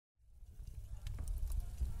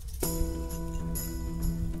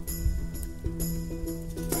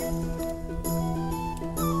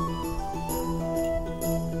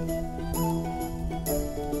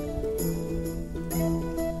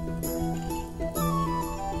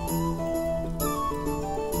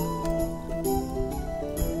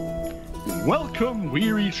Welcome,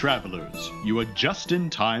 weary travelers. You are just in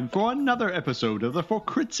time for another episode of the For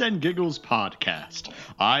Crits and Giggles podcast.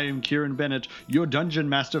 I am Kieran Bennett, your dungeon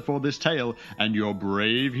master for this tale, and your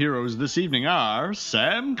brave heroes this evening are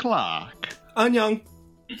Sam Clark, Anyang,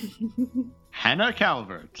 Hannah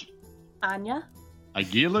Calvert, Anya.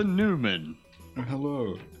 Agila Newman,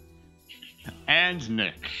 hello. and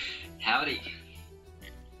Nick. Howdy.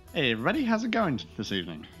 Hey everybody, how's it going this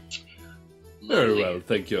evening? Very Lovely. well,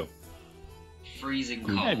 thank you. Freezing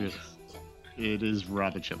Fabulous. cold. It is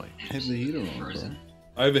rather chilly. Have the heater on, bro. Frozen.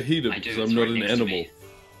 I overheated I do, because it's I'm not right an next to animal, me.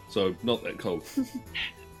 so not that cold.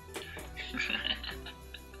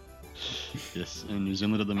 Yes, in New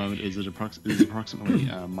Zealand at the moment is approximately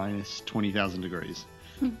minus 20,000 degrees.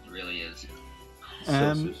 It really is.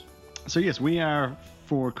 Celsius. So yes, we are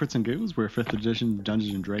For Crits and Giggles. We're a 5th edition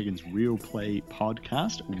Dungeons and Dragons real play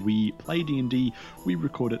podcast. We play D&D, we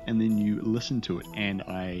record it, and then you listen to it. And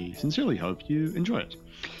I sincerely hope you enjoy it.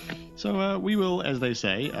 So we will, as they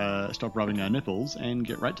say, stop rubbing our nipples and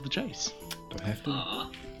get right to the chase. Do I have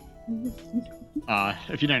to?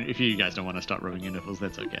 If you guys don't want to start rubbing your nipples,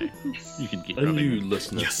 that's okay. You can keep And rubbing. you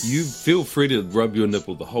listeners, you feel free to rub your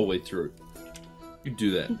nipple the whole way through. You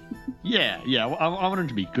do that. Yeah. I want it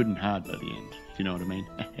to be good and hard by the end, if you know what I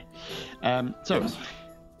mean.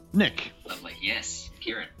 Nick, Lovely. Yes,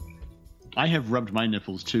 Kieran. I have rubbed my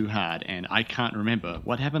nipples too hard, and I can't remember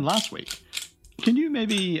what happened last week. Can you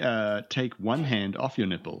maybe take one hand off your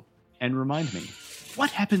nipple and remind me what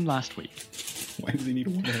happened last week? Why does he need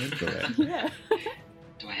one hand for that? Yeah.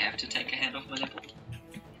 Do I have to take a hand off my nipple?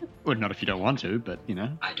 Well, not if you don't want to, but you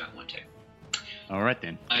know. I don't want to. All right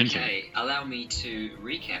then. Continue. Okay, allow me to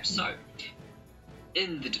recap. So,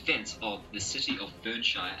 in the defense of the city of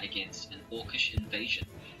Burnshire against an orcish invasion,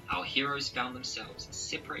 our heroes found themselves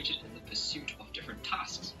separated in the pursuit of different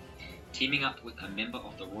tasks. Teaming up with a member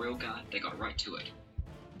of the Royal Guard, they got right to it.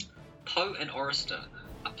 Poe and Orister,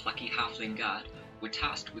 a plucky halfling guard, were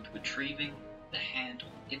tasked with retrieving the hand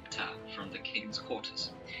of Iptar from the king's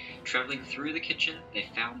quarters. Travelling through the kitchen, they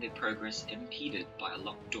found their progress impeded by a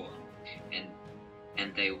locked door,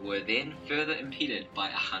 and they were then further impeded by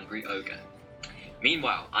a hungry ogre.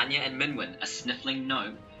 Meanwhile, Anya and Minwin, a sniffling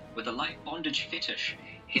gnome with a light bondage fetish,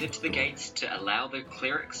 headed to the gates to allow the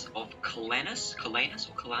clerics of Calanus,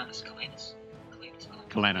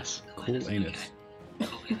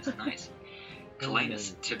 nice.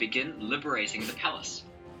 Calanus to begin liberating the palace.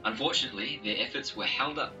 Unfortunately, their efforts were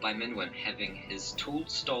held up by Minwin having his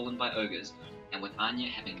tools stolen by ogres, and with Anya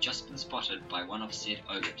having just been spotted by one of said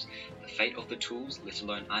ogres. The fate of the tools, let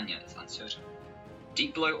alone Anya, is uncertain.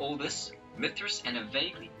 Deep below all this, Mithras and a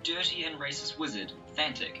vaguely dirty and racist wizard,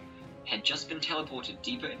 Thantic, had just been teleported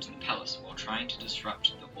deeper into the palace while trying to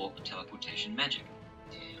disrupt the orc teleportation magic.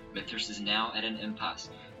 Mithras is now at an impasse.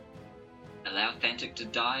 Allow Thantic to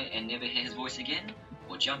die and never hear his voice again,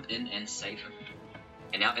 or jump in and save him.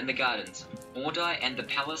 And out in the gardens, Mordai and the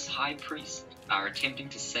palace high priest are attempting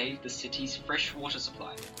to save the city's fresh water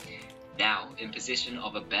supply. Now, in possession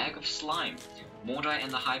of a bag of slime, Mordai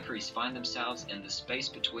and the high priest find themselves in the space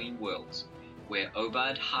between worlds, where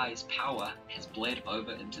Obad High's power has bled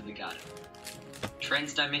over into the garden.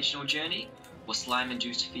 Transdimensional journey, or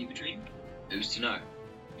slime-induced fever dream? Who's to know?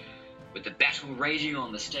 With the battle raging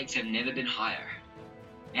on, the stakes have never been higher.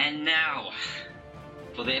 And now,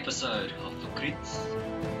 for the episode of For Crits.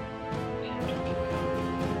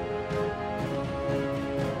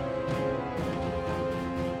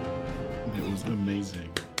 It was amazing.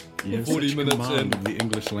 Yeah, You have 40 such minutes command in, of the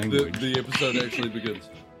English language. The episode actually begins.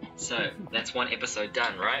 So, that's one episode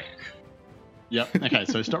done, right? Yep. Okay,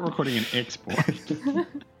 so stop recording and export.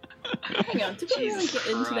 Hang on, did we really Jesus get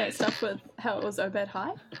into that Christ. stuff with how it was Obed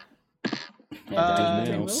High? And, Uh,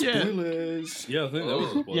 Dream now, World? yeah. spoilers. Yeah, I think that was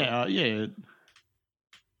a spoiler.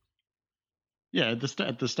 Yeah, at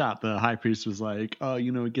the start, the high priest was like, "Oh,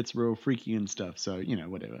 it gets real freaky and stuff." So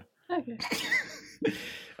whatever. Okay.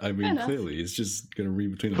 I Fair mean, enough. clearly, it's just going to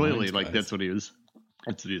read between the Clearly, lines, like guys. that's what he was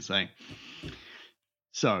saying.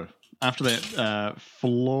 So after that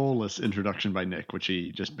flawless introduction by Nick, which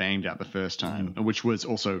he just banged out the first time, which was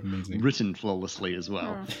also Amazing. written flawlessly as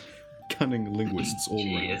well. Oh. Cunning linguists all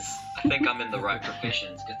around. Jeez, I think I'm in the right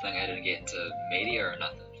profession. It's a good thing I didn't get into media or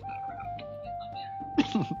nothing.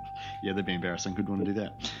 Yeah, that'd be embarrassing. Who'd want to do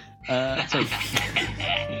that? So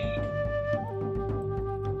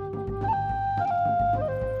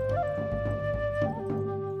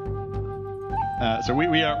So we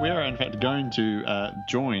are in fact going to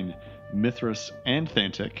join Mithras and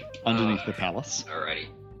Thantic underneath the palace. Alrighty.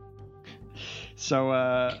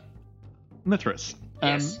 So Mithras,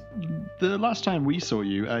 Yes. The last time we saw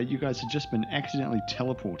you, you guys had just been accidentally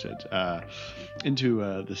teleported into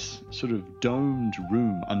this sort of domed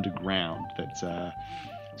room underground that's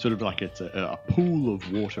sort of like it's a pool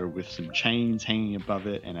of water with some chains hanging above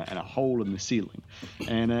it and a hole in the ceiling.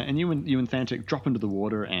 And you and Thantic drop into the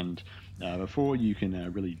water, and before you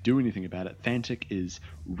can really do anything about it, Thantic is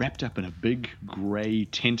wrapped up in a big grey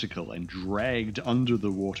tentacle and dragged under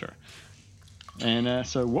the water. And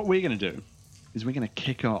so what we're going to do is we're going to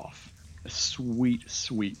kick off a sweet,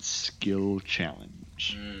 sweet skill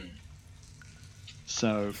challenge.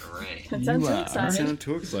 So Great. That sounds so I exciting. sound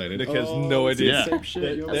too excited. Nick has no idea. Same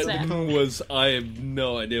shit. You're That's like, it. Was I have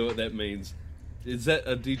no idea what that means. Is that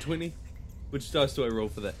a D20? Which dice do I roll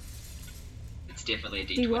for that? It's definitely a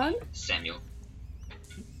D20. D1? Samuel.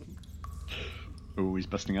 oh, he's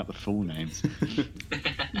busting out the full names.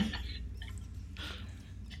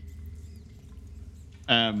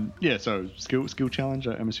 Yeah, so skill challenge.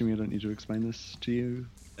 I'm assuming I don't need to explain this to you.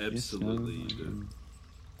 Absolutely, Yes, no? you do.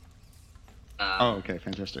 Oh, okay,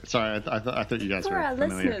 fantastic. Sorry, I thought you guys For were our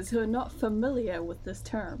familiar. listeners who are not familiar with this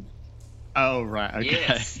term. Oh, right, okay.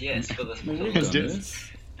 Yes, for the We've Has done dis-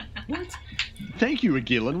 this. What? Thank you,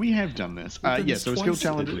 Agillan. We have done this. We've done Yeah, this so a skill twice,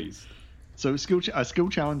 challenge. at least. So a skill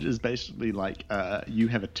challenge is basically like you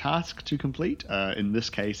have a task to complete. In this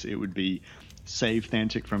case, it would be save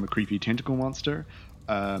Thantic from a creepy tentacle monster,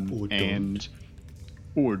 Or and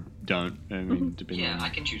or don't. I mean, depending Yeah, on. I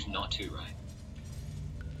can choose not to, right?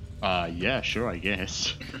 Yeah, sure, I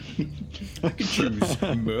guess. I can choose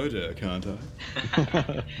murder, can't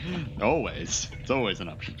I? Always, it's always an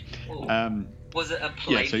option. Well, was it a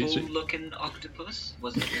yeah, so- playful-looking octopus?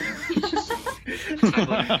 Was it? It's just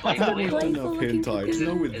totally playfully. Not enough Playful-looking hentai to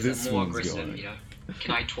know what Is this it more one's aggressive? got. You know,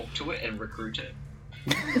 can I talk to it and recruit it?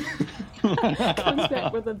 Comes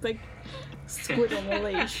back with a big squid on the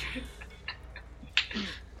leash.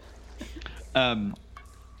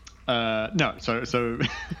 No, so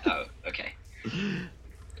Oh, okay.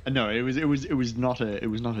 no, it was not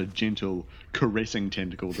a gentle caressing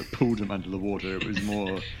tentacle that pulled him under the water. It was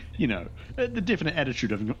more, the definite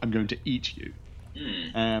attitude of I'm going to eat you.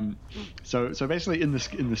 So basically in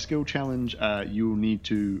the skill challenge, you will need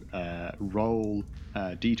to roll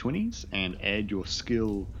d20s and add your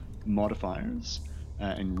skill modifiers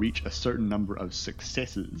and reach a certain number of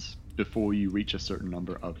successes before you reach a certain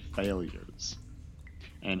number of failures.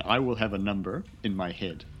 And I will have a number in my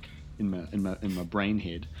head, in my brain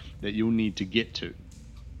head, that you'll need to get to.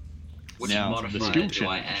 Which Now, the modifier skill do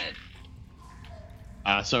I challenge.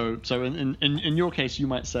 add? So in your case, you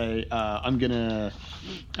might say, I'm gonna,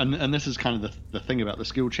 and this is kind of the thing about the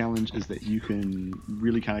skill challenge is that you can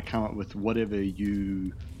really kind of come up with whatever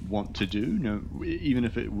you want to do, even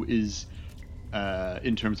if it is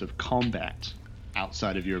in terms of combat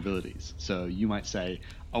outside of your abilities. So you might say,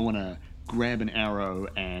 I want to grab an arrow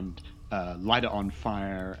and light it on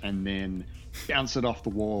fire and then bounce it off the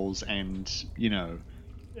walls and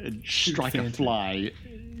strike a Phantom. fly.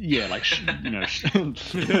 Yeah, like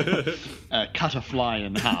cut a fly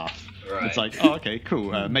in half. Right. It's like, oh, okay,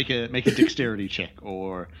 cool. Make a dexterity check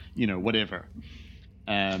or whatever.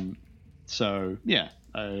 So yeah,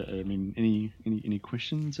 I mean, any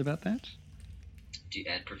questions about that? Do you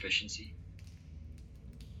add proficiency?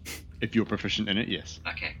 If you're proficient in it, yes.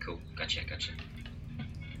 Okay, cool. Gotcha.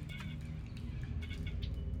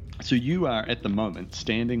 So you are at the moment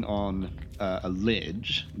standing on a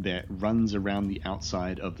ledge that runs around the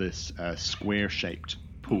outside of this square-shaped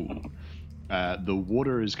pool. The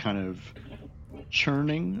water is kind of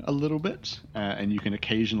churning a little bit, and you can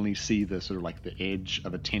occasionally see the sort of like the edge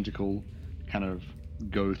of a tentacle kind of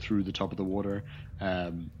go through the top of the water.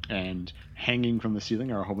 And hanging from the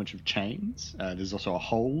ceiling are a whole bunch of chains. There's also a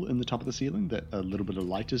hole in the top of the ceiling that a little bit of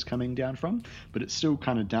light is coming down from, but it's still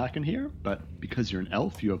kind of dark in here. But because you're an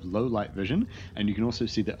elf, you have low light vision, and you can also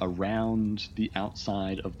see that around the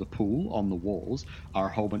outside of the pool on the walls are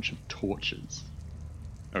a whole bunch of torches.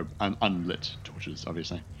 Or unlit torches,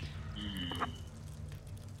 obviously.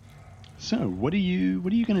 So, what are you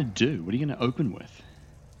going to do? What are you going to open with?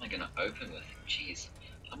 What am I gonna open with? Jeez,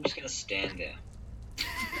 I'm just gonna stand there.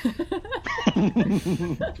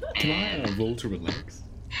 Can I roll to relax?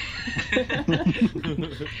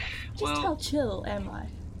 Just Well, how chill am I?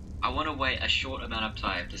 I want to wait a short amount of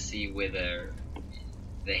time to see whether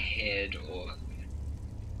the head or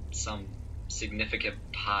some significant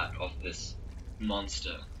part of this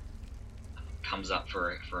monster comes up for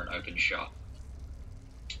an open shot.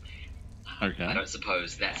 Okay. I don't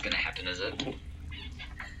suppose that's going to happen, is it?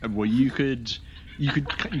 Well, you could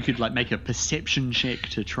like make a perception check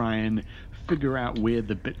to try and figure out where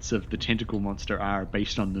the bits of the tentacle monster are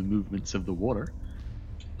based on the movements of the water.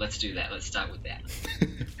 Let's do that. Let's start with that.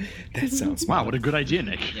 That sounds Wow, smart. what a good idea,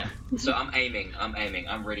 Nick. Yeah. So I'm aiming.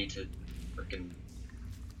 I'm ready to freaking.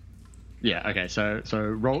 Yeah. Okay. So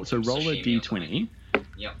roll a Sashimi or d20.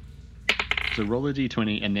 Yep. So roll a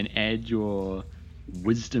d20 and then add your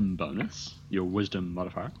wisdom bonus, your wisdom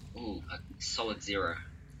modifier. Ooh, a solid 0.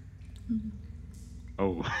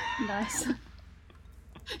 Oh. Nice.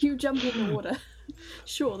 You jump in the water,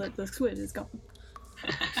 sure that the squid is gone.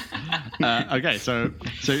 Okay. So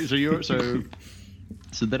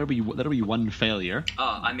that'll be one failure.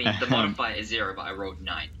 Oh, I mean the modifier is 0, but I rolled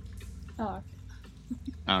 9. Oh,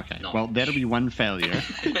 Okay. Notch. Well, that'll be one failure.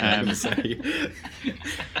 I'm gonna say.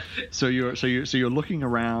 So you're looking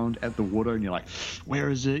around at the water and you're like, where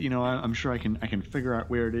is it? You know, I'm sure I can figure out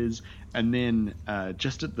where it is. And then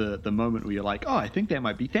just at the moment where you're like, oh, I think that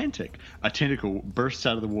might be Thantic, a tentacle bursts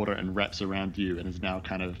out of the water and wraps around you and has now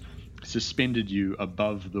kind of suspended you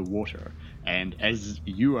above the water. And as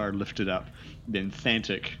you are lifted up, then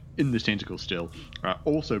Thantic, in this tentacle still,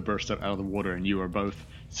 also bursts up out of the water, and you are both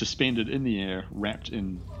suspended in the air, wrapped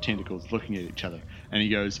in tentacles, looking at each other. And he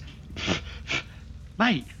goes,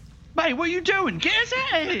 mate, what are you doing? Get us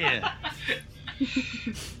out of here!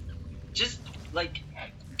 Just like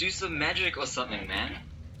do some magic or something, man.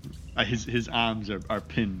 His arms are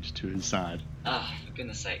pinned to his side. Ah, for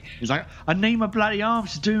goodness sake. He's like, I need my bloody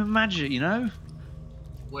arms to do magic, you know?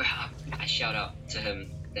 Well, I shout out to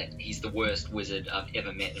him that he's the worst wizard I've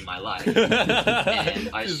ever met in my life. Just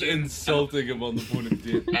I assume- insulting him on the point of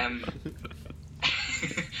death.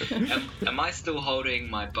 Am I still holding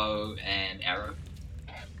my bow and arrow?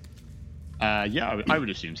 Yeah, I would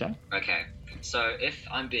assume so. Okay, so if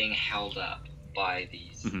I'm being held up by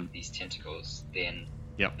these Mhm. these tentacles, then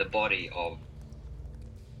Yep. the body of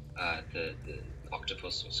the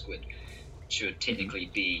octopus or squid should technically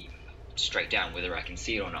be straight down, whether I can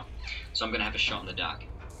see it or not. So I'm gonna have a shot in the dark.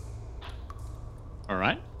 All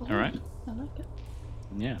right. I like it.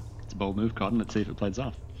 Yeah, it's a bold move, Cotton. Let's see if it plays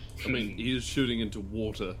off. I mean, he is shooting into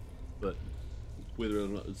water, but whether or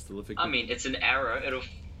not it's still effective. I mean, it's an arrow.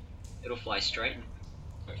 It'll fly straight. And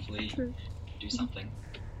hopefully, True. do something.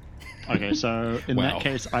 Okay, so in Wow. that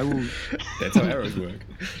case, I will That's how arrows work.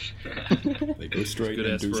 They go straight good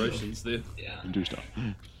and do stuff. aspirations there. Yeah, do stuff.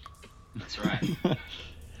 that's right.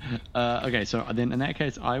 Okay, so then in that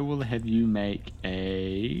case, I will have you make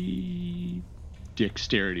a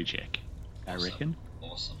dexterity check, I Awesome. reckon.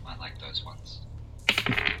 Awesome. I like those ones.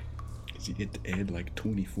 Because you get to add like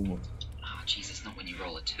 24. Oh, Jesus, not when you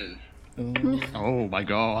roll a 2. Oh my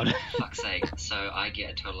god. Fuck's sake. So I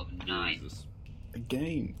get a total of 9. Jesus.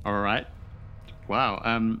 Again. All right. Wow.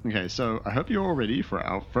 Okay, so I hope you're all ready for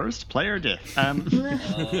our first player death.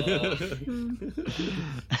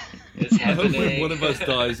 It's I hope when happening. one of us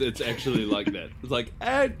dies, it's actually like that. It's like,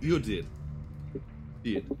 and you're dead.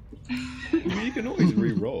 Dead. I mean, you can always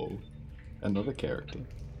re-roll another character.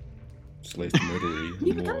 Just less murdery,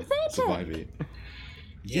 You more become Thantic. surviving.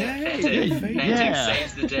 Yeah, Yeah, Thantic. yeah. Thantic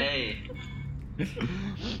saves the day.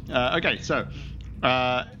 Okay,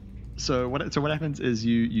 so what happens is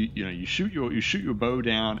you shoot your bow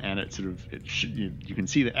down, and it sort of you can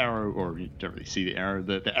see the arrow, or you don't really see the arrow.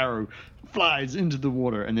 The arrow flies into the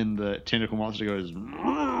water, and then the tentacle monster goes,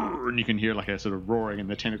 and you can hear like a sort of roaring, and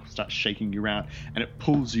the tentacle starts shaking you around, and it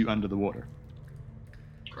pulls you under the water.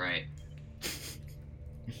 Great.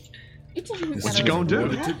 What you gonna do?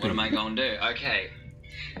 What am I gonna do? Okay.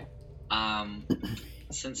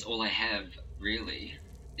 Since all I have really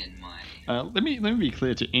in my Let me be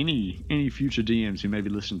clear to any future DMs who may be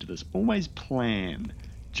listening to this. Always plan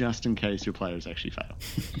just in case your players actually fail.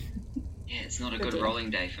 yeah, it's not a Good good deal. rolling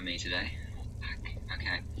day for me today. Fuck.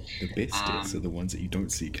 Okay. The best deaths are the ones that you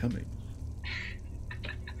don't see coming.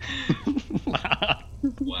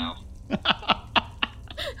 Wow.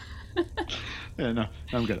 Yeah, no,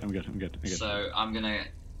 I'm good. So I'm gonna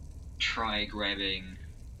try grabbing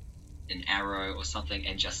an arrow or something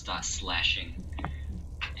and just start slashing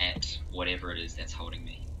at whatever it is that's holding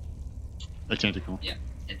me. A tentacle. Yeah,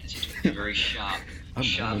 at the tentacle. Very sharp I'm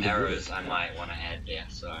on the arrows I might want to add there.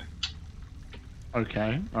 So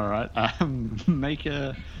Okay, all right. Make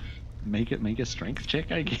a strength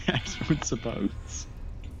check, I guess. I would suppose.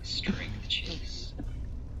 strength checks.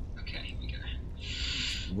 Okay, here we go.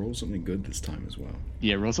 Roll something good this time as well.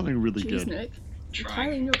 Yeah, roll something really Jeez, good. Nick. Trying.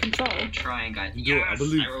 Entirely in your control. I'm trying, guys. Do it, I Yes,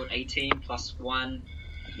 believe. I rolled 18 plus 1,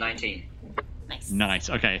 19. Nice. Nice.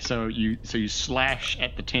 Okay, so you slash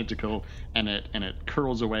at the tentacle, and it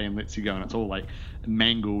curls away and lets you go, and it's all like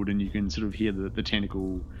mangled, and you can sort of hear the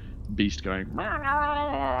tentacle beast going,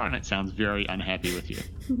 and it sounds very unhappy with you.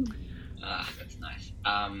 That's nice.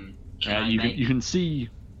 Can I You make... can see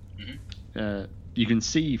Mhm. you can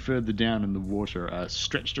see further down in the water,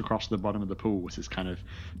 stretched across the bottom of the pool, was this kind of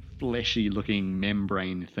fleshy-looking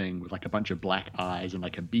membrane thing with like a bunch of black eyes and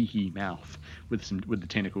like a beaky mouth with the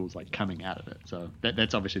tentacles like coming out of it. So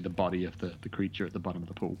that's obviously the body of the creature at the bottom of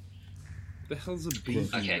the pool. The hell's a beefy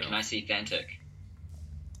Okay, mouth? can I see Thantic?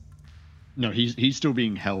 No, he's still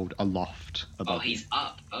being held aloft Oh, above. he's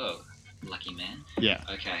up. Oh, lucky man. Yeah.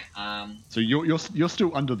 Okay. So you're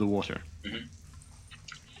still under the water.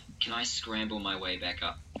 Can I scramble my way back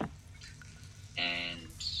up and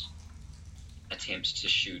attempt to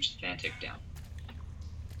shoot Thantic down?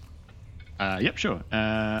 Yep, sure.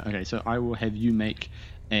 Okay, so I will have you make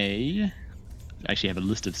a. I actually have a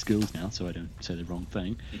list of skills now, so I don't say the wrong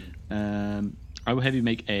thing. I will have you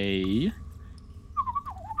make an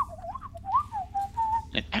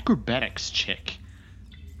acrobatics check.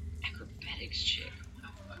 Acrobatics check.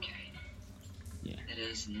 Oh, okay. Yeah. That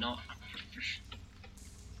is not proficient.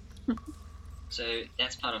 So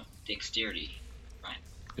that's part of dexterity, right?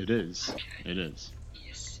 It is. Okay. It is.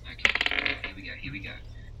 Yes. Okay. Here we go.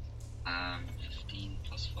 15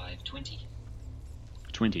 plus 5, 20.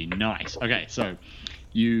 20. Nice. Okay, so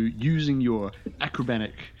you using your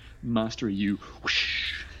acrobatic mastery, you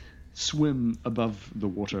whoosh, swim above the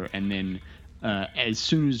water, and then as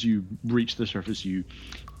soon as you reach the surface, you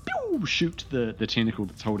pew, shoot the tentacle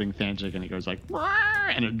that's holding Thantic, and it goes like,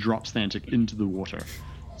 and it drops Thantic into the water.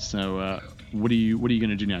 So what are you going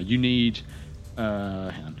to do now? You need hang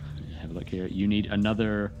on, have a look here. You need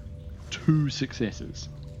another 2 successes.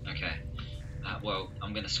 Okay. Well,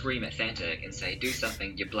 I'm gonna scream at Thantic and say, "Do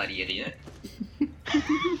something, you bloody idiot!"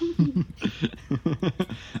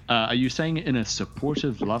 Are you saying it in a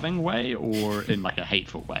supportive, loving way, or in like a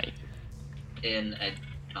hateful way?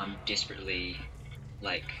 I'm desperately,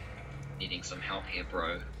 like, needing some help here,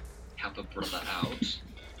 bro. Help a brother out.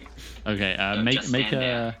 Okay, Don't make just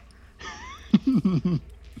a stand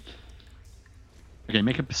okay,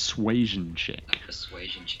 make a persuasion check. A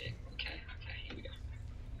persuasion check. Okay, here we go.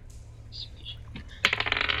 Persuasion.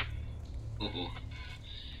 Ooh.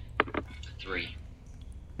 3.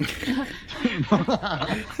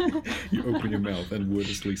 You open your mouth and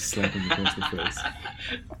wordlessly slap him across the face.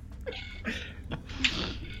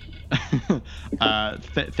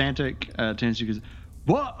 Thantic turns to you and goes,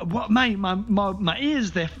 What, mate? My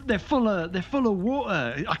ears they're full of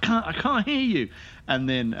water. I can't hear you. And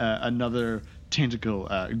then another tentacle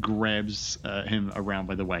grabs him around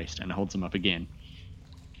by the waist and holds him up again.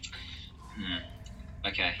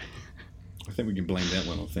 Okay. I think we can blame that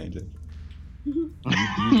one on Thantic. You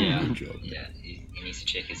Yeah. did a good job. Yeah, he needs to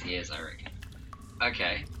check his ears, I reckon.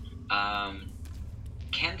 Okay.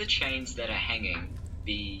 Can the chains that are hanging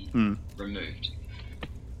be removed?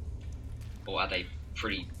 Or are they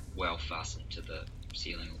pretty well fastened to the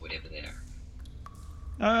ceiling or whatever they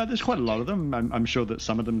are? There's quite a lot of them. I'm sure that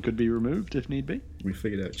some of them could be removed if need be. We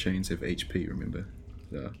figured out chains have HP, remember?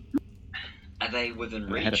 So, Are they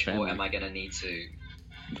within I had a reach, or family. am I going to need to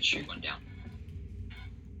shoot one down?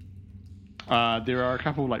 There are a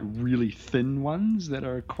couple like really thin ones that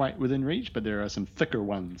are quite within reach, but there are some thicker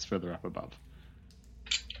ones further up above.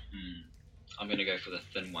 I'm going to go for the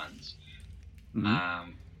thin ones.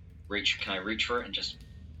 Mhm. Can I reach for it and just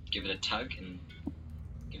give it a tug and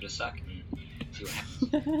give it a suck and see what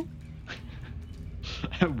happens?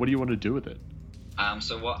 What do you want to do with it?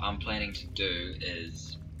 So what I'm planning to do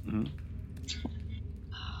is Mhm.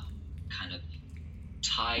 kind of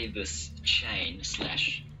tie this chain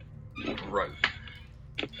 / rope,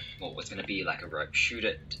 well, what's going to be like a rope, shoot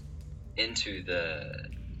it into the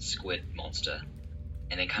squid monster,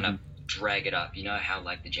 and then kind of drag it up. You know how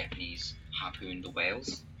like the Japanese harpoon the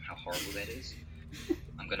whales? How horrible that is.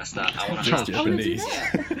 I'm going to start. I want to Just harpoon. Japanese.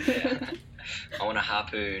 Yeah. I want to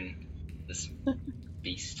harpoon this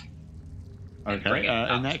beast. And bring Okay, it up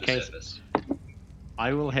in to that the case, surface.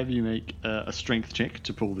 I will have you make a strength check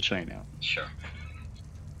to pull the chain out. Sure.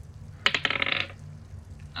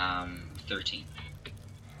 13.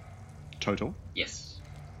 Total. Yes.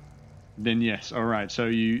 Then yes, all right. So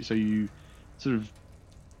you sort of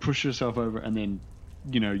push yourself over, and then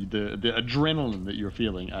the adrenaline that you're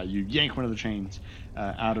feeling, you yank one of the chains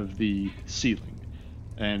out of the ceiling,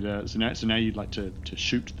 and so now you'd like to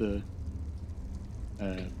shoot the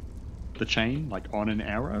chain like on an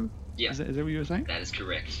arrow. Yeah. Is that what you were saying? That is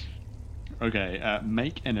correct. Okay.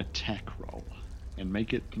 Make an attack roll, and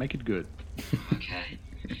make it good. Okay.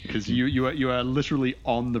 Because you are literally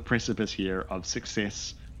on the precipice here of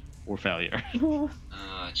success or failure. Oh,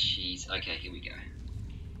 jeez. Okay, here we go.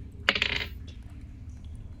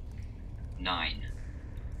 9.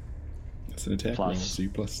 that's an attack Plus. roll, so you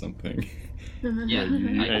plus something. Yeah,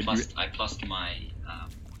 you I add- plussed my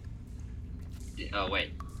Oh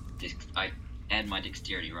wait, I add my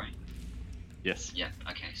dexterity, right? Yes. Yeah.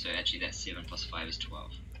 Okay. So actually, that's 7 plus 5 is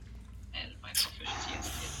 12. And my proficiency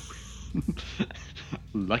is 10.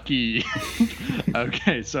 Lucky.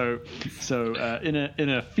 Okay, so in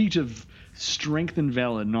a feat of strength and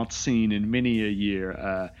valor not seen in many a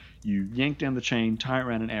year, you yank down the chain, tie it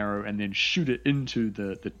around an arrow, and then shoot it into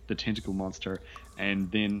the tentacle monster,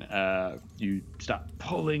 and then you start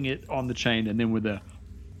pulling it on the chain, and then with a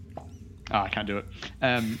I can't do it.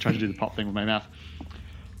 Trying to do the pop thing with my mouth.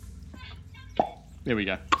 There we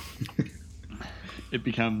go. It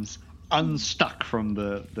becomes unstuck from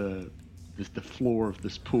the floor of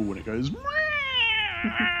this pool, and it goes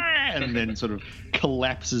and then sort of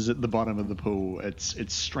collapses at the bottom of the pool.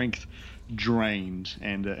 Its strength drained,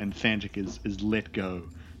 and Thantic is let go,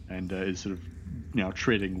 and is sort of now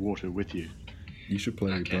treading water with you. You should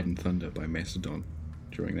play Okay. Blood and Thunder by Mastodon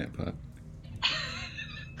during that part.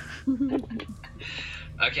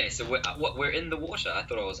 Okay, so we're in the water. I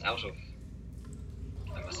thought I was out of.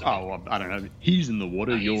 I must have Oh, well, I don't know. He's in the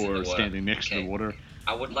water. Oh, he's in the You're water. standing next to Okay. the water.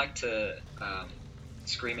 I would like to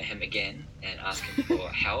scream at him again and ask him for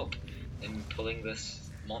help in pulling this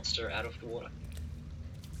monster out of the water.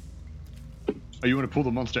 Oh, you want to pull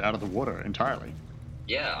the monster out of the water entirely?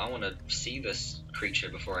 Yeah, I want to see this creature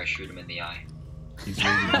before I shoot him in the eye. He's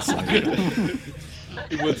really excited.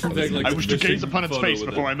 He wants to take, like, I a wish to gaze mission upon its photo face with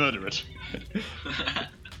before it. I murder it.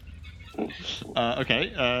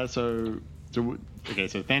 Okay, so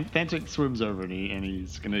Thantic swims over and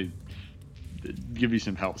he's gonna give you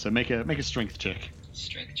some help. So make a strength check.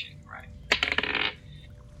 Strength check, right.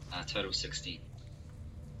 Total 16.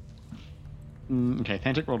 Okay,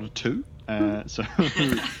 Thantic rolled a 2. So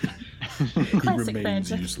He Classic remains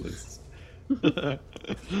Phantom. useless.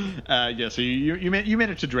 yeah, so you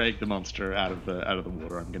managed to drag the monster out of the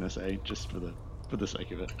water. I'm gonna say, just for the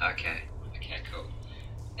sake of it. Okay, cool.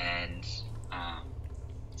 And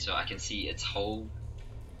so I can see its whole.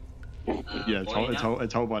 Yeah, body now?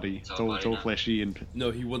 its whole body. Its It's whole all body now? fleshy and.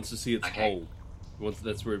 No, he wants to see its Okay. hole.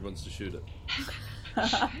 That's where he wants to shoot it.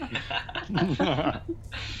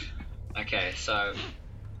 Okay, so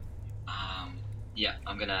yeah,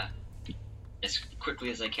 I'm gonna, as quickly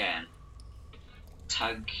as I can,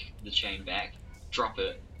 tug the chain back, drop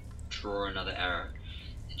it, draw another arrow,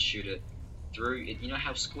 and shoot it through it. You know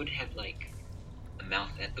how squid have like a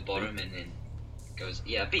mouth at the bottom and then goes,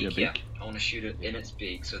 yeah, beak, Yeah, yeah. beak. I want to shoot it in its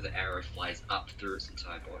beak so the arrow flies up through its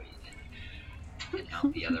entire body and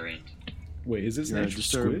out the other end. Wait, is this You're an a actual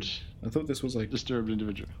disturbed- squid? I thought this was like disturbed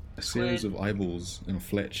individual. a series Squid. of eyeballs in a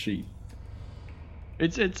flat sheet.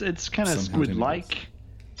 It's kind of Somehow squid-like.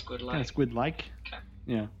 Squid Kind of like. squid-like. Okay.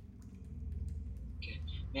 Yeah.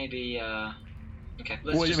 Maybe okay.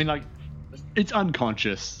 Let's Well, just, I mean, like, it's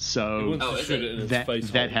unconscious, He so wants Oh, to is shoot it? it in its that face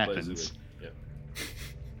that hole, happens. basically. Yeah.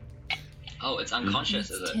 oh, it's unconscious,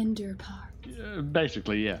 is it? Tender part.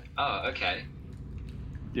 Basically, yeah, Oh, okay.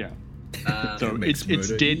 yeah. Um, So makes it's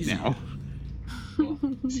murder dead easy. now. well,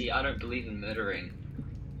 see, I don't believe in murdering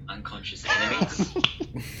unconscious enemies.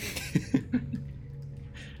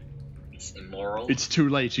 It's immoral. It's too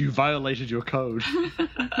late. You violated your code.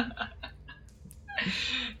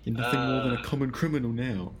 You're nothing more than a common criminal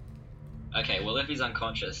now. Okay, well, if he's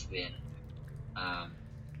unconscious, then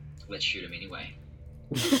let's shoot him anyway.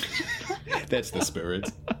 That's the spirit.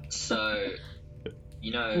 So,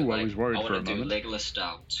 you know, Ooh, I like, was worried I for want a to do moment. Legolas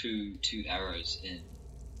style, two arrows in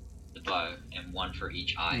the bow and one for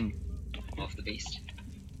each eye of the beast.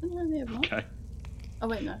 Oh, they have more. Okay. Oh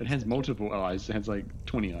wait, no. It has multiple eyes. It has like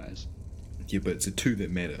 20 eyes. Yeah, but it's the two that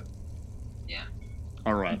matter.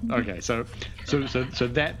 All right. Okay. So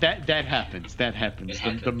that happens. That happens. It The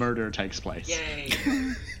happens. murder takes place. Yay!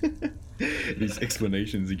 These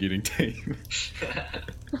explanations are getting tame.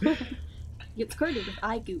 Gets coated with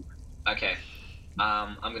eye goo. Okay.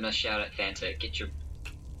 I'm gonna shout at Fanta, get your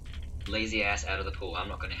lazy ass out of the pool. I'm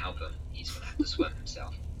not gonna help him. He's gonna have to swim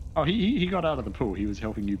himself. Oh, he got out of the pool. He was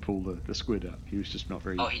helping you pull the squid up. He was just not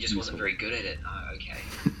very. Oh, he just wasn't useful. very good at it. Oh, okay.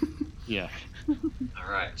 Yeah.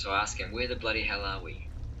 Alright, so I ask him, where the bloody hell are we?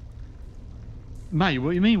 Mate, what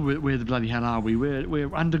do you mean? Where the bloody hell are we?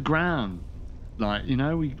 We're underground. Like, you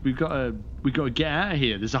know, we gotta get out of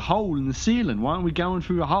here. There's a hole in the ceiling. Why aren't we going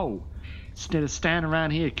through a hole instead of standing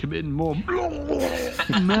around here committing more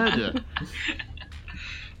murder?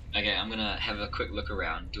 Okay, I'm gonna have a quick look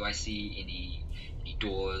around. Do I see any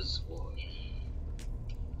doors or any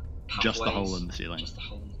pathways? Just the hole in the ceiling. Just the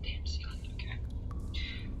hole in the damn ceiling. Okay.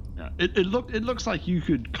 Yeah. It looks like you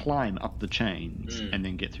could climb up the chains and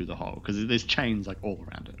then get through the hole because there's chains like all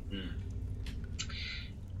around it.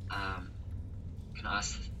 Can I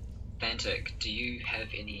ask Fantic, do you have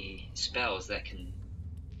any spells that can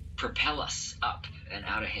propel us up and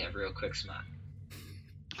out of here real quick, Smart?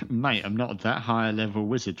 Mate, I'm not that high a level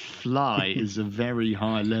wizard. Fly is a very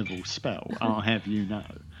high level spell, I'll have you know.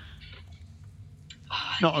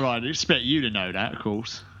 Not that I'd expect you to know that, of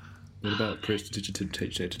course. What about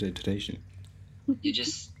prestidigitation? You're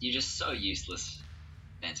just so useless,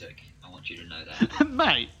 Fantic. I want you to know that.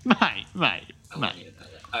 mate. I want you to know that.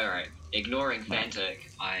 Alright, ignoring Fantic,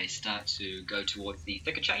 I start to go towards the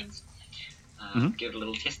thicker chains, give it a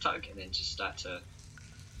little test tug, and then just start to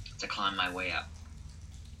climb my way up.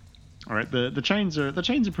 All right, the chains are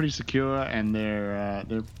pretty secure, and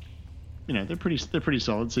they're pretty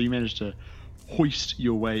solid. So you managed to hoist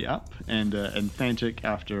your way up, and Fantic,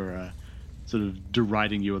 after sort of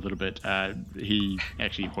deriding you a little bit, he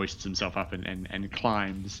actually hoists himself up and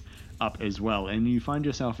climbs up as well. And you find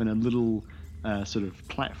yourself in a little sort of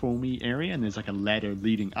platformy area, and there's like a ladder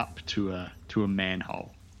leading up to a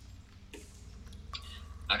manhole.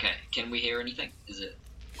 Okay, can we hear anything? Is it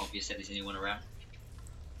obvious that there's anyone around?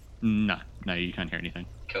 No, you can't hear anything.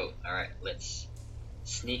 Cool. Alright, let's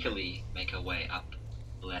sneakily make our way up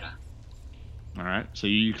the ladder. Alright, so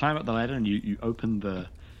you climb up the ladder and you open the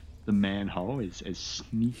manhole as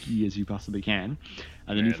sneaky as you possibly can.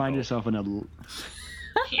 And then you find yourself in a...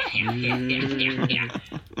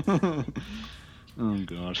 Oh,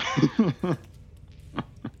 God.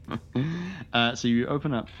 So you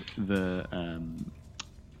open up the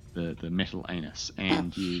metal anus,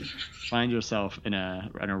 and you find yourself in a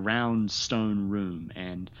round stone room,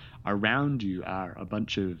 and around you are a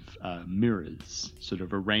bunch of mirrors sort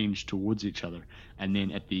of arranged towards each other, and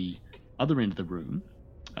then at the other end of the room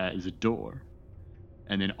is a door,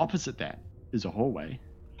 and then opposite that is a hallway,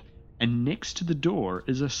 and next to the door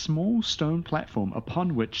is a small stone platform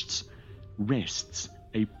upon which rests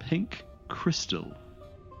a pink crystal.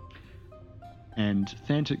 And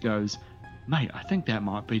Fantic goes, "Mate, I think that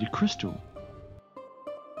might be the crystal."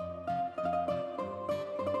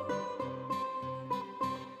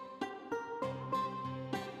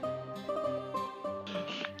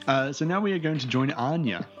 So now we are going to join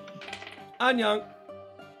Anya. Annyeong.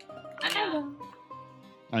 Hello.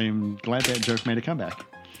 I am glad that joke made a comeback.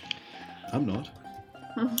 I'm not.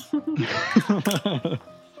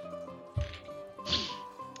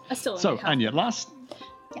 I still So only have Anya, one.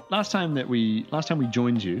 last time we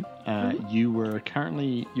joined you, you were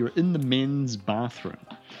in the men's bathroom,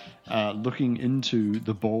 looking into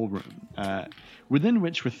the ballroom, within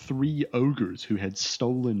which were 3 ogres who had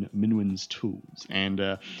stolen Minwin's tools. And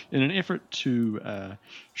in an effort to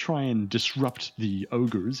try and disrupt the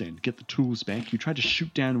ogres and get the tools back, you tried to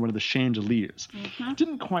shoot down one of the chandeliers. It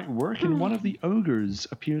didn't quite work, and one of the ogres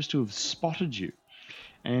appears to have spotted you.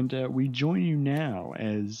 And we join you now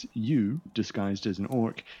as you, disguised as an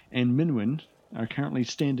orc, and Minwin are currently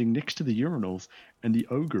standing next to the urinals, and the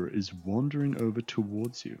ogre is wandering over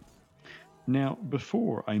towards you. Now,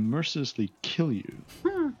 before I mercilessly kill you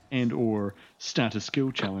and or start a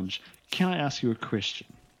skill challenge, can I ask you a question?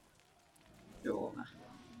 Sure.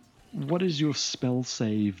 What is your spell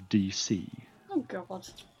save DC? Oh god.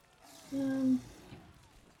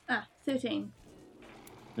 13.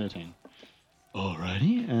 13.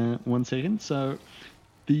 Alrighty, 1 second. So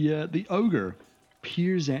the ogre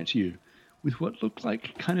peers at you with what look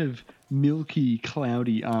like kind of milky,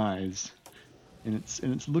 cloudy eyes, and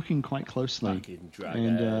it's looking quite closely, Fucking and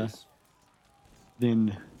dragons.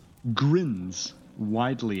 then grins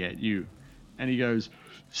widely at you, and he goes,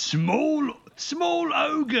 "Small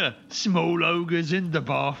ogre's in the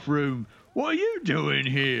bathroom. What are you doing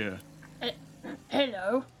here?"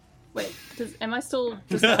 Hello. Wait, am I still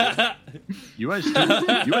disguised? You are still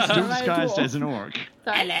disguised as an orc.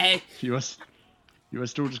 Hello. You are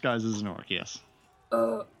still disguised as an orc, yes.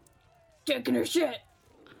 Taking her shit.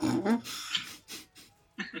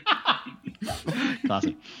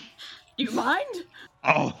 Classic. Do you mind?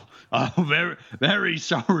 Oh, very, very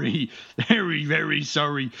sorry. Very, very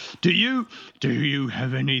sorry. Do you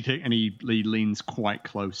have anything? And he leans quite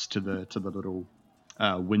close to the little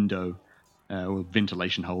window or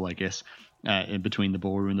ventilation hole, I guess, in between the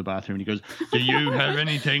ballroom and the bathroom. And he goes, "Do you have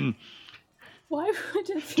anything?" Why would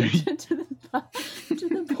it fit into the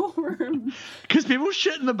ballroom? Because people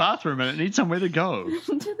shit in the bathroom and it needs somewhere to go.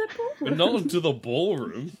 Into the But ballroom. not into the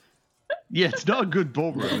ballroom. Yeah, it's not a good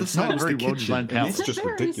ballroom. It's not a very well designed palace. It's just a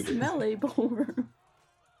very ridiculous. smelly ballroom.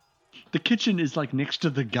 The kitchen is like next to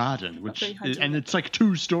the garden, very hygienic. and it's like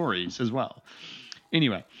 2 stories as well.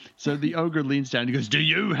 Anyway, so the ogre leans down and he goes, "Do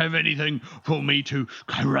you have anything for me to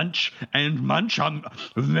crunch and munch? I'm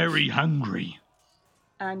very hungry."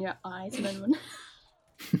 And your eyes, Minwin.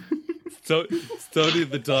 Tony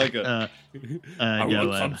the tiger. I yeah,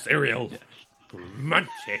 want some cereal.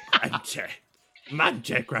 Munchy, crunchy.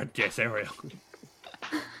 Munchy, crunchy cereal.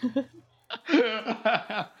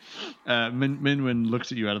 Minwin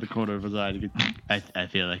looks at you out of the corner of his eye. And goes, I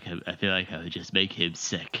feel like I would just make him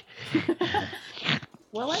sick.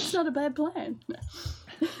 Well, that's not a bad plan.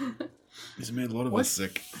 He's made a lot of us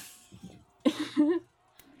sick.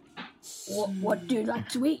 What do you like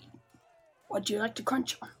to eat? What do you like to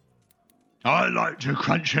crunch on? I like to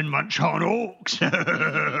crunch and munch on orcs.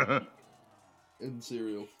 And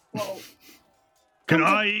cereal. Well, Can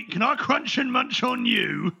I crunch and munch on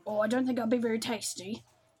you? I don't think I'll be very tasty.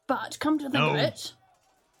 But come to think of it,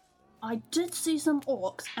 I did see some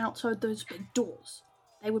orcs outside those big doors.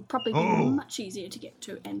 They would probably be much easier to get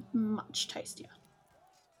to and much tastier.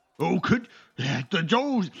 Oh,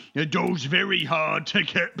 the door's very hard to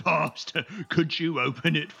get past. Could you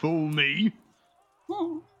open it for me?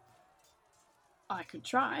 I could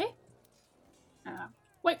try.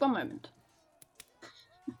 Wait one moment.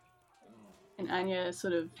 And Anya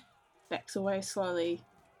sort of backs away slowly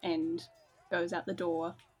and goes out the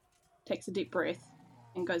door, takes a deep breath,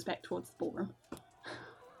 and goes back towards the ballroom.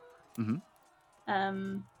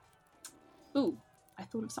 Ooh, I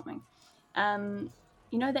thought of something.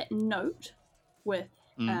 You know that note with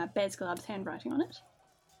Bazglab's handwriting on it?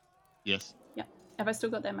 Yes. Yeah. Have I still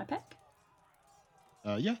got that in my pack?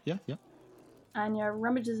 Yeah. Anya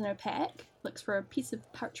rummages in her pack, looks for a piece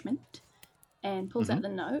of parchment, and pulls out the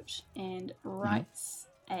note and writes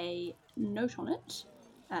a note on it,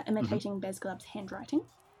 imitating Bazglab's handwriting,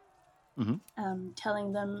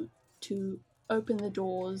 telling them to open the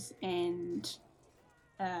doors and...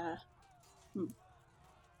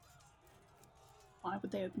 Why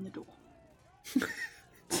would they open the door?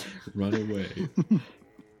 Run away.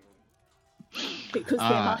 Because their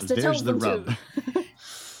master there's tells the them rub.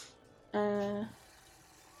 to.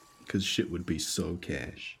 Because shit would be so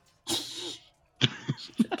cash.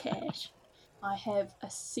 Cash. I have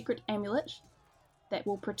a secret amulet that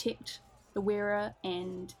will protect the wearer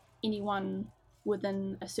and anyone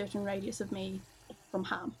within a certain radius of me from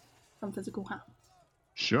harm, from physical harm.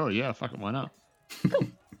 Sure, yeah, fuck it, why not?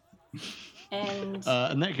 And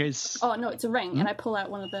In that case... oh no, it's a ring, and I pull out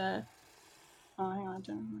one of the. Oh, hang on, I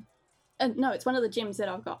don't know. No, it's one of the gems that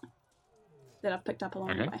I've got, that I've picked up along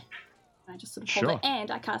the way. And I just sort of hold it,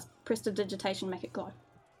 and I cast Prestidigitation, make it glow.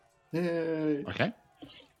 Yay. Okay.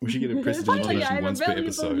 We should get a Finally, I prestidigitation have a once per valuable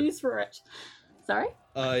episode. use for it. Sorry.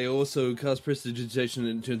 I also cast Prestidigitation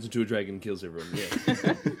and it turns into a dragon and kills everyone. Yeah.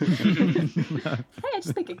 Hey, I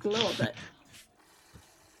just make it glow a bit.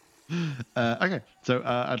 Okay, so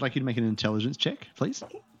I'd like you to make an intelligence check, please.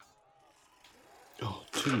 Oh,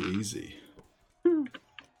 too easy.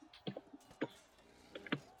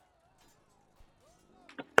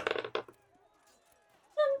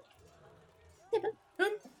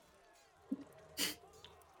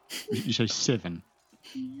 You say 7.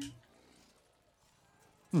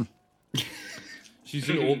 She's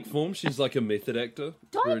in orc form. She's like a method actor.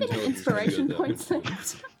 Do I Her have any intelligence is inspiration good, though. points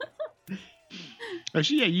left?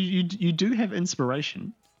 Actually, yeah, you do have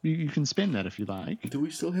inspiration. You can spend that if you like. Do we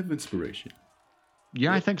still have inspiration?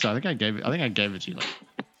 Yeah, I think so. I think I gave it to you like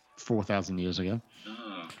 4,000 years ago.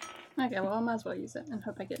 Oh, Okay, well, I might as well use it and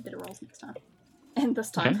hope I get better rolls next time. And this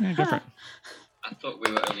time. Okay, yeah, go for it. I thought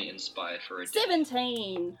we were only inspired for a day.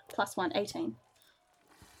 17 plus 1, 18.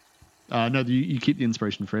 No, you keep the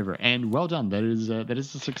inspiration forever, and well done. That is a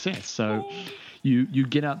success. So, you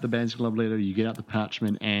get out the Bazglab letter, you get out the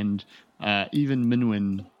parchment, and even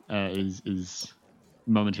Minwin is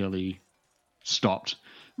momentarily stopped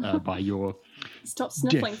by your. Stop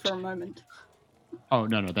sniffling gift. for a moment. Oh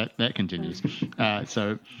no, that continues.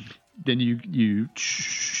 So then you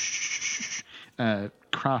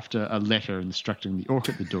craft a letter instructing the orc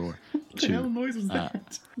at the door What the hell noise was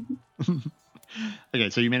that? Okay,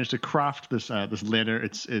 so you managed to craft this letter.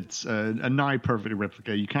 It's a nigh perfect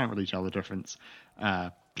replica. You can't really tell the difference.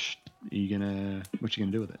 What you gonna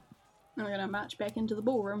do with it? I'm going to march back into the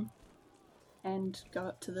ballroom and go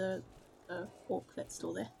up to the orc that's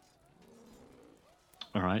still there.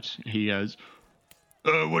 All right. He goes,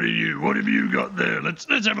 what have you got there? Let's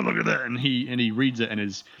have a look at that. And he reads it,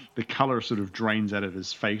 and the color sort of drains out of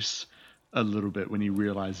his face a little bit when he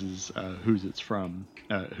realizes who it's from.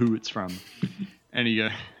 And he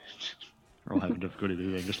goes, we're all having difficulty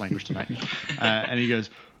with the English language tonight. And he goes,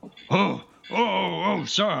 oh,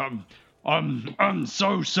 sir, I'm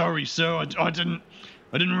so sorry, sir. I didn't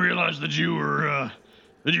realize that you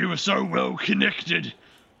were so well connected.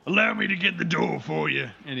 Allow me to get the door for you.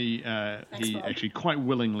 And he Bob. actually quite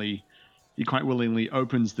willingly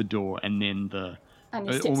opens the door, and then the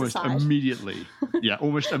Anya steps almost aside. immediately. Yeah,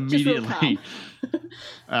 almost real immediately.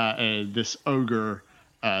 This ogre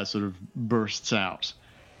sort of bursts out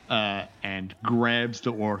and grabs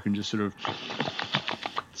the orc and just sort of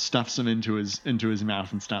stuffs him into his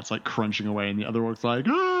mouth and starts like crunching away, and the other orc's like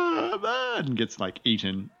and gets like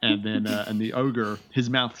eaten, and then and the ogre, his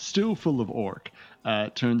mouth still full of orc,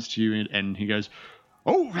 turns to you and he goes,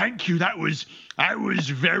 "Oh, thank you. That was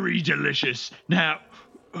very delicious. Now,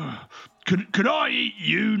 could I eat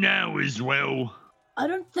you now as well?" I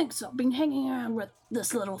don't think so. I've been hanging around with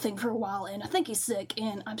this little thing for a while, and I think he's sick,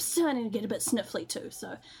 and I'm starting to get a bit sniffly too,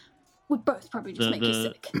 so we both probably just make you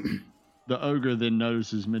sick. The ogre then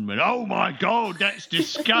notices Minwin. "Oh my god, that's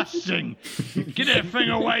disgusting! Get that thing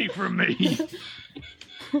away from me!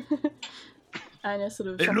 Anya sort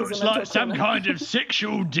of It shuffles looks him into like a some corner. kind of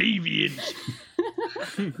sexual deviant."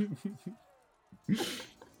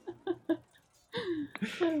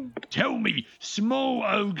 "Tell me, small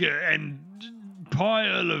ogre and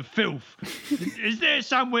pile of filth, is there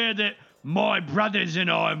somewhere that my brothers and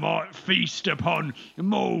I might feast upon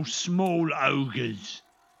more small ogres?"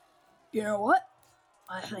 You know what?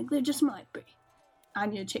 I think there just might be.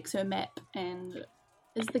 Anya checks her map, and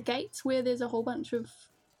is the gates where there's a whole bunch of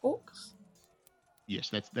orcs?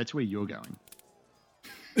 Yes, that's where you're going.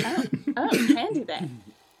 Oh, handy that.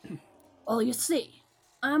 Well, you see,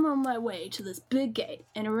 I'm on my way to this big gate,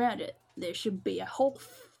 and around it there should be a whole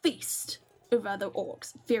feast of other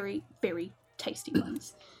orcs. Very, very tasty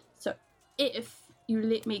ones. So, if you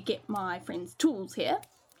let me get my friend's tools here,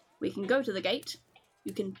 we can go to the gate.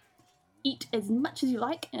 You can eat as much as you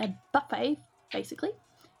like in a buffet, basically,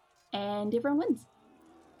 and everyone wins.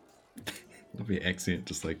 Love your accent,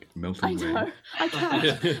 just like melting I away. know.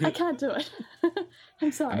 I can't do it.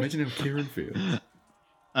 I'm sorry. Imagine how Kieran feels.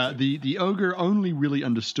 The ogre only really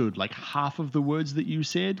understood like half of the words that you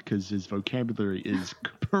said because his vocabulary is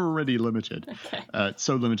pretty limited. Okay.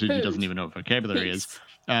 So limited he Food. doesn't even know what vocabulary is.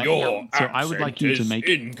 Your so I would like you to accent make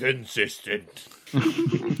is inconsistent.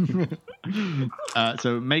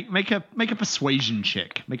 so make a persuasion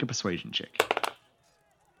check. Make a persuasion check.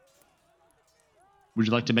 Would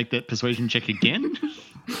you like to make that persuasion check again?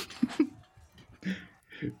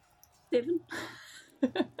 7.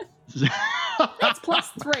 That's plus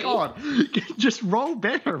 3. God, just roll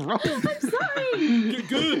better. Roll. I'm sorry. Get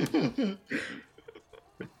good.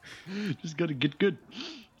 Just gotta get good.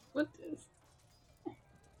 What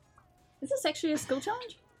is this actually a skill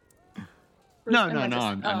challenge? Or No, am no, I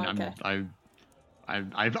no. just-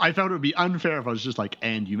 I felt it would be unfair if I was just like,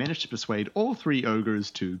 and you managed to persuade all 3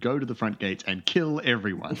 ogres to go to the front gates and kill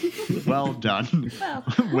everyone. Well done. Well.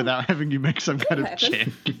 Without having you make some kind of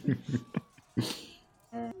happen. check.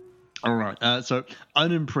 All right. So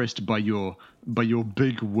unimpressed by your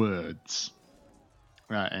big words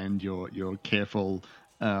and your careful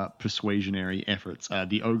persuasionary efforts,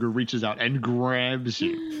 the ogre reaches out and grabs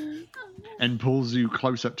you and pulls you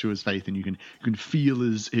close up to his face, and you can feel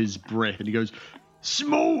his breath, and he goes,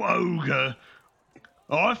 "Small ogre,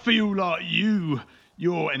 I feel like you're,"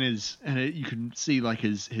 and you can see like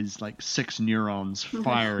his like 6 neurons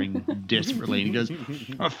firing desperately, and he goes,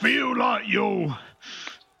 "I feel like you're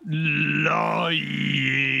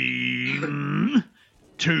lying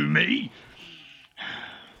to me.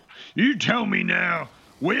 You tell me now,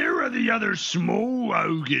 where are the other small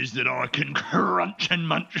ogres that I can crunch and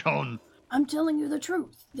munch on?" I'm telling you the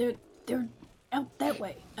truth. They're out that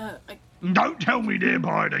way. "Don't tell me they're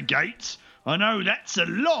by the gates. I know that's a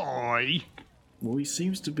lie." Well, he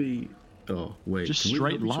seems to be. Oh wait, Just can we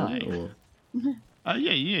straight help each lie. other, or- Yeah. I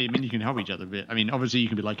mean, you can help each other a bit. I mean, obviously, you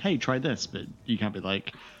can be like, "Hey, try this," but you can't be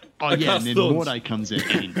like, "Oh yeah," and cast then thorns. Mordai comes in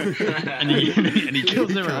and he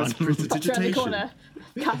kills everyone. Cast Around the prestidigitation. corner.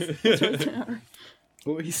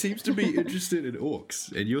 Well, he seems to be interested in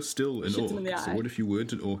orcs, and you're still an Shoots him in the orc. So eye. what if you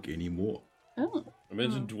weren't an orc anymore? Oh,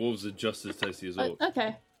 Imagine dwarves are just as tasty as orcs.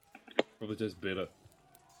 okay. Probably taste better.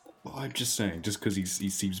 Well, I'm just saying, just because he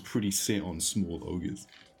seems pretty set on small ogres.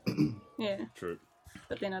 Yeah, True.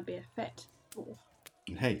 but then I'd be a fat dwarf.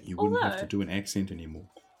 And hey, you wouldn't have to Although- do an accent anymore.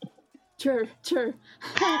 True.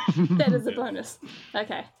 That is a bonus.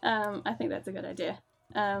 Okay, I think that's a good idea.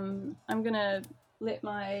 I'm gonna let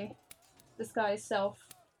my disguise self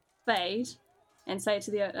fade and say to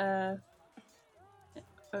the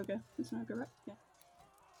ogre. It's an ogre, right? Yeah.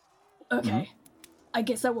 Okay, I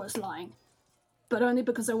guess I was lying, but only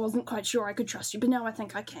because I wasn't quite sure I could trust you. But now I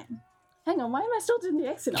think I can. Hang on, why am I still doing the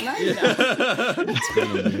accent? I'm not, you know. It's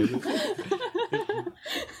been amazing.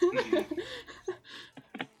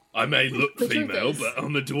 I may look The truth female, is- but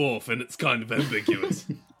I'm a dwarf and it's kind of ambiguous.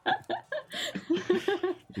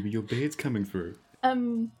 Maybe your beard's coming through.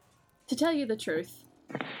 To tell you the truth,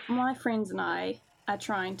 my friends and I are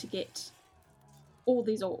trying to get all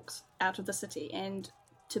these orcs out of the city, and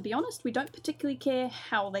to be honest, we don't particularly care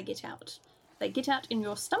how they get out. They get out in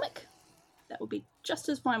your stomach, that would be just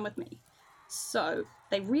as fine with me. So,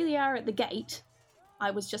 they really are at the gate.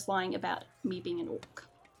 I was just lying about me being an orc.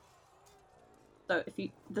 So,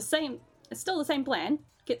 it's still the same plan.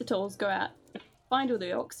 Get the tools, go out, find all the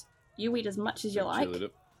orcs, you eat as much as you like, Chill it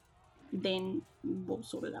up. then we'll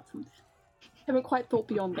sort it out from there. Haven't quite thought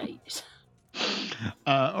beyond that yet.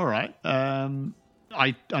 All right. I'm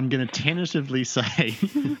going to tentatively say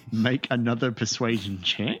make another persuasion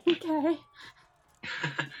check. Okay.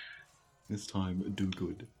 This time, do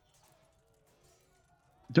good.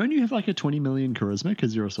 Don't you have like a 20 million charisma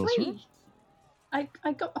because you're a sorcerer? 3.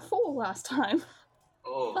 I got a 4 last time.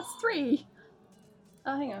 Oh, Plus 3.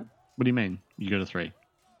 Oh, hang on. What do you mean? You got a 3?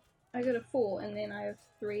 I got a 4, and then I have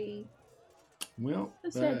 3. Well,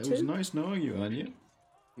 That's it was two. nice knowing you, Anya.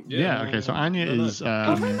 Yeah, okay, so Anya No, no. is...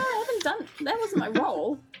 Oh, wait, no, I haven't done... That wasn't my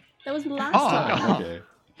roll. That was last Oh, time. God. Okay.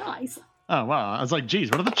 Nice. Oh, wow. I was like, geez,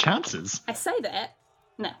 what are the chances? I say that.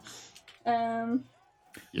 No.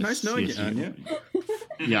 Yes, Nice knowing yes, you, Anya.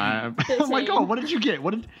 Yeah. Oh my 13. god, what did you get?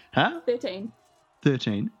 What did... Huh? 13.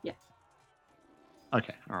 13? Yeah.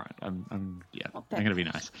 Okay, all right. I'm Not I'm bad. going to be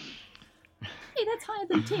nice. Hey, that's higher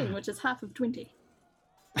than 10, which is half of 20.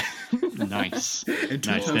 Nice. And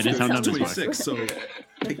Nice, times that is how two numbers work. 26, so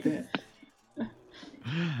take that.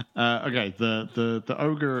 Okay, the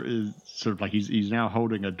ogre is sort of like he's now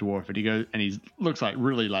holding a dwarf, and he goes and he looks like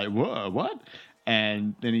really like whoa, what?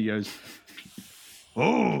 And then he goes,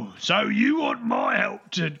 "Oh, so you want my help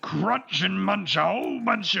to crunch and munch a whole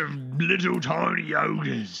bunch of little tiny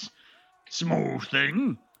ogres? Small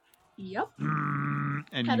thing." Yep. And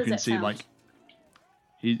How you does can that see sound? like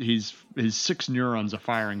his 6 neurons are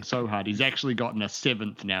firing so hard. He's actually gotten a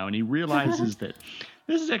 7th now, and he realizes that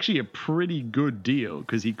this is actually a pretty good deal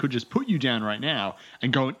because he could just put you down right now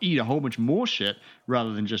and go and eat a whole bunch more shit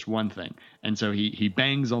rather than just one thing. And so he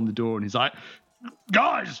bangs on the door and he's like,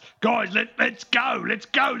 guys, let's go.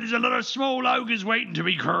 There's a lot of small ogres waiting to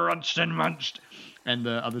be crunched and munched. And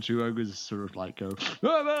the other 2 ogres sort of like go, "Ah,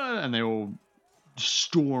 ah," and they all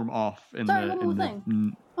storm off. In Sorry, the, one in more the,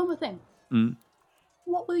 thing. One more thing. Mm.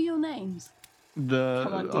 What were your names? The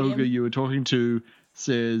Come on, ogre DM. you were talking to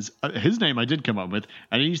says, his name I did come up with,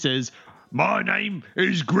 and he says, my name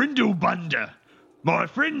is Grindelbunder. My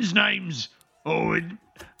friend's name's...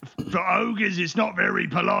 for ogres, it's not very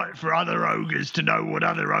polite for other ogres to know what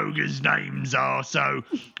other ogres' names are, so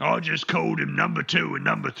I just called him number 2 and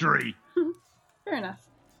number 3. Fair enough.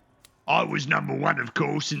 I was number 1, of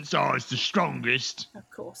course, since I was the strongest. Of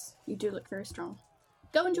course. You do look very strong.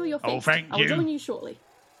 Go enjoy your feast. Oh, thank I'll you. join you shortly.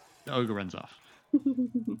 The ogre runs off.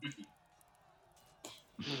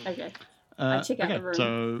 Okay. I check out the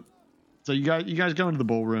room. So you guys go into the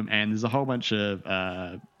ballroom, and there's a whole bunch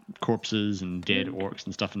of corpses and dead orcs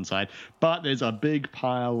and stuff inside. But there's a big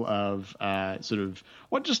pile of sort of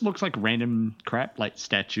what just looks like random crap, like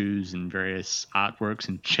statues and various artworks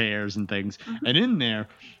and chairs and things. And in there,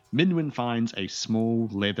 Minwin finds a small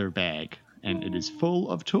leather bag, and it is full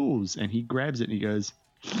of tools. And he grabs it and he goes,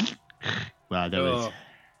 "Wow,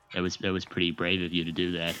 that was pretty brave of you to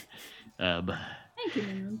do that. Thank you,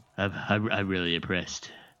 Minwin. I'm really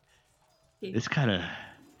impressed. Yeah. It's kind of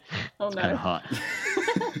Oh no. hot."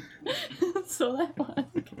 Saw that one.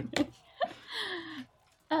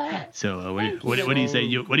 So Thank what do you say?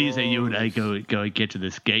 you. What do you say? You and I go and get to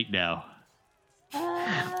this gate now.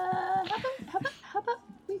 How about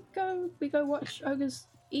we go watch ogres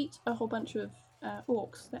eat a whole bunch of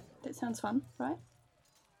orcs. That sounds fun, right?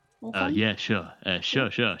 More fun? Yeah, sure,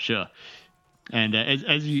 sure. And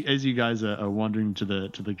as you guys are wandering to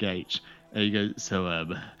the gate, you go. So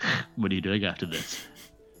what are you doing after this?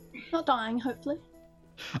 Not dying, hopefully.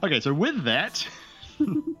 Okay, so with that,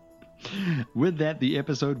 the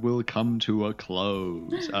episode will come to a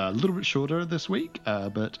close. A little bit shorter this week,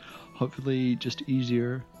 but hopefully just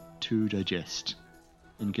easier to digest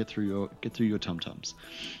and get through your tum-tums.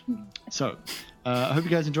 So, I hope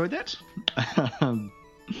you guys enjoyed that.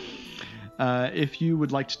 If you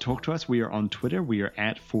would like to talk to us, we are on Twitter. We are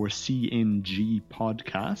at 4CNG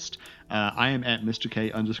Podcast. I am at Mr.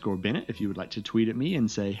 K_Bennett. If you would like to tweet at me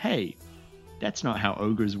and say, hey, that's not how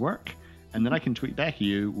ogres work. And then I can tweet back at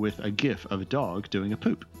you with a gif of a dog doing a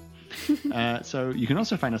poop. So you can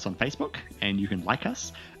also find us on Facebook, and you can like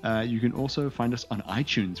us. You can also find us on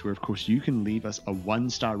iTunes, where, of course, you can leave us a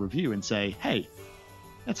 1-star review and say, hey,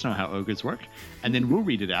 that's not how ogres work. And then we'll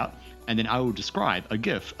read it out, and then I will describe a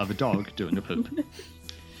gif of a dog doing a poop.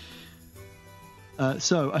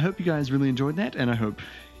 So I hope you guys really enjoyed that, and I hope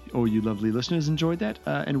all you lovely listeners enjoyed that,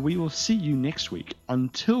 and we will see you next week.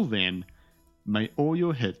 Until then, may all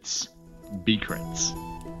your hits be crits.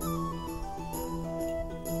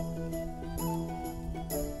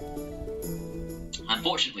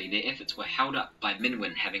 Unfortunately, their efforts were held up by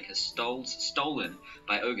Minwin having his stoles stolen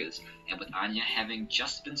by ogres, and with Anya having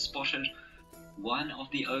just been spotted, oh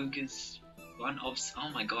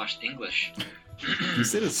my gosh, English. You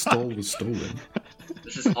said a stole was stolen.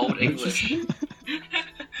 This is old English.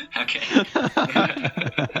 Okay.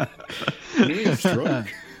 Really stroke.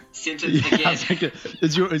 Sentence Yeah, again. I was thinking,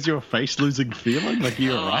 is your face losing feeling? Like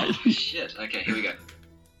you're right? Shit. Okay, here we go.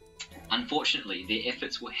 Unfortunately, their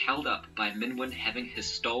efforts were held up by Minwin having his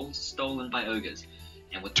stoles stolen by ogres,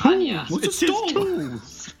 and with Anya... What's a It says stole?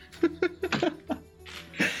 tools.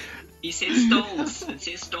 He said stoles. It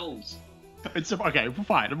says stoles. It's okay,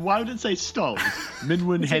 fine. Why would it say stoles?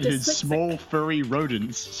 Minwin had his dyslexic? small furry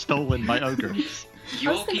rodents stolen by ogres.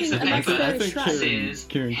 Your was piece of thinking I paper think Karen- says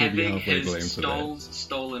Karen could be having halfway his blamed for that. stoles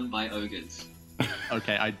stolen by ogres.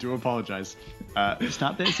 Okay, I do apologize.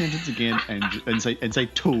 Start that sentence again and say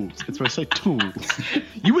tools. It's supposed to say tools.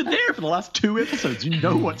 You were there for the last 2 episodes. You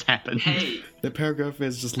know what's happened. Hey, That paragraph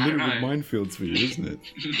is just I don't littered with know. minefields for you, isn't it?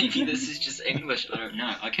 maybe this is just English. I don't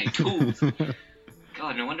know. Okay, tools.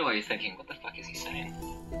 God, no wonder why you're thinking, what the fuck is he saying?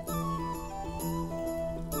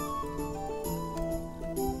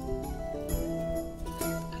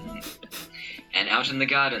 And out in the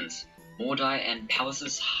gardens, Mordai and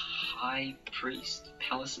Pallas's high priest.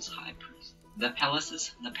 The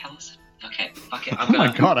palaces. Okay, fuck it. I'm Oh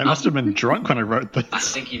gonna. my god, I must have been drunk when I wrote I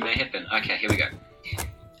this. think you may have been. Okay, here we go.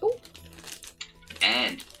 Ooh.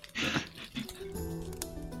 And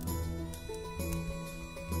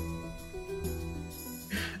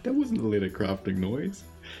That wasn't a letter crafting noise.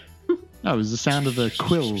 No, it was the sound of the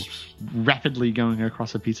quill rapidly going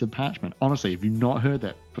across a piece of parchment. Honestly, have you not heard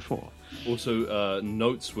that before? Also,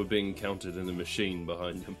 notes were being counted in the machine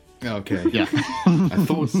behind him. Okay. Yeah. I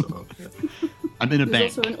thought so. I'm in a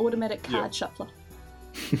bank. There's also an automatic card shuffler.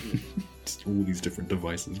 Just all these different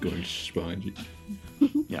devices going behind you.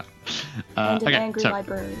 Yeah. And an Okay, angry so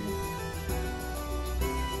librarian.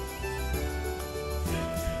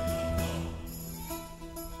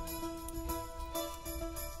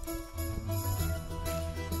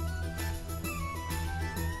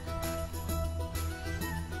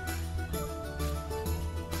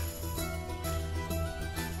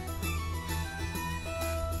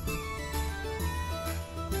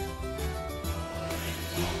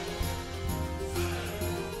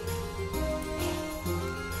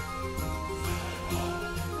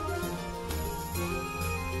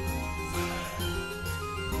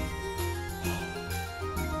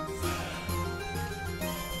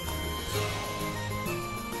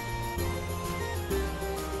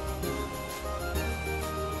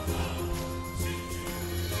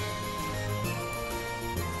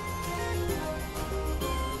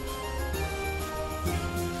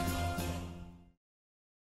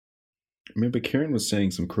 Remember, Karen was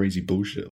saying some crazy bullshit